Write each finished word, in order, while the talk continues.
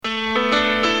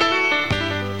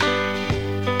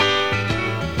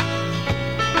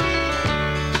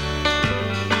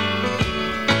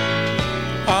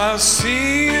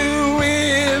see you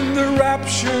in the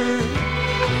rapture.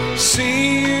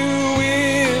 See you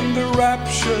in the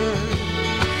rapture.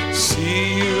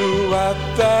 See you at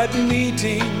that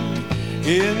meeting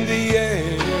in the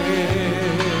air.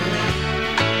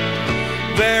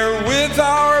 There with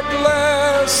our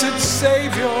blessed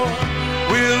Savior,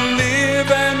 we'll live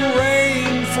and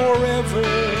reign forever.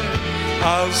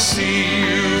 I'll see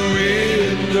you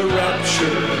in the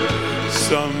rapture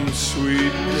some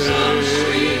sweet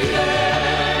day.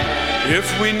 If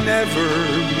we never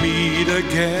meet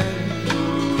again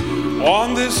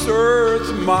on this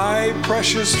earth, my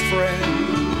precious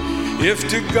friend, if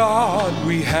to God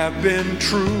we have been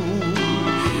true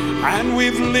and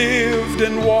we've lived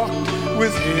and walked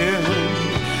with Him,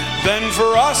 then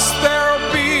for us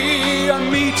there'll be a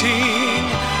meeting,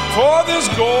 for there's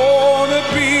gonna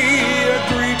be a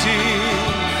greeting.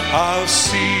 I'll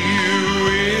see you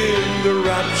in the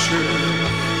rapture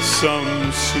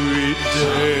some sweet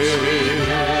day.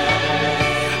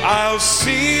 I'll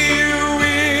see you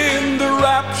in the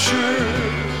rapture.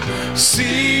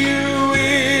 See you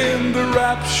in the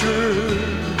rapture.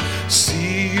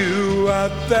 See you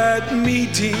at that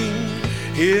meeting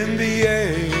in the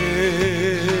air.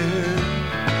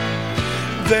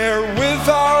 There with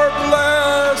our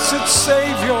blessed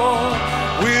Savior,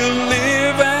 we'll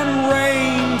live and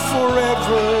reign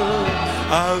forever.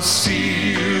 I'll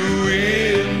see you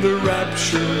in the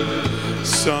rapture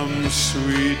some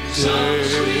sweet day.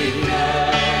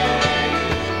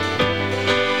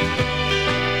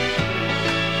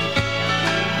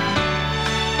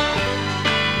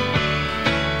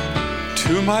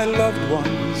 To my loved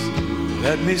ones,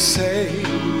 let me say,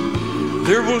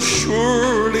 there will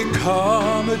surely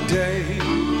come a day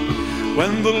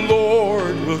when the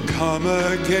Lord will come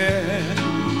again,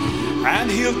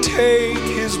 and He'll take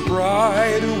His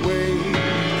bride away.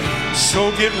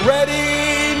 So get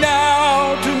ready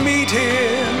now to meet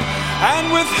Him,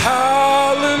 and with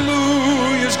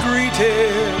hallelujahs greet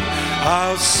Him.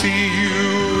 I'll see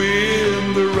you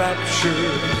in the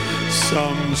rapture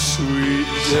some sweet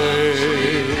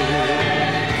day.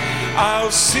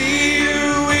 I'll see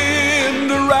you in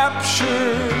the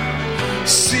rapture.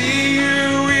 See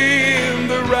you in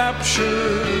the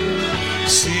rapture.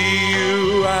 See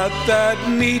you at that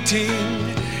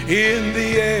meeting in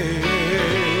the air.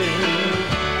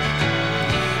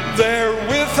 There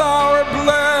with our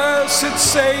blessed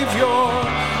Savior,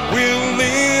 we'll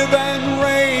live and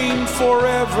reign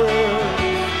forever.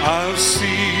 I'll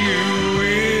see you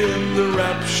in the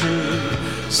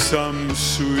rapture some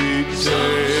sweet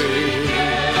day.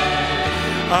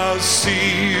 I'll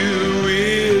see you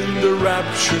in the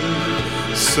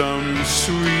rapture some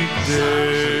sweet day.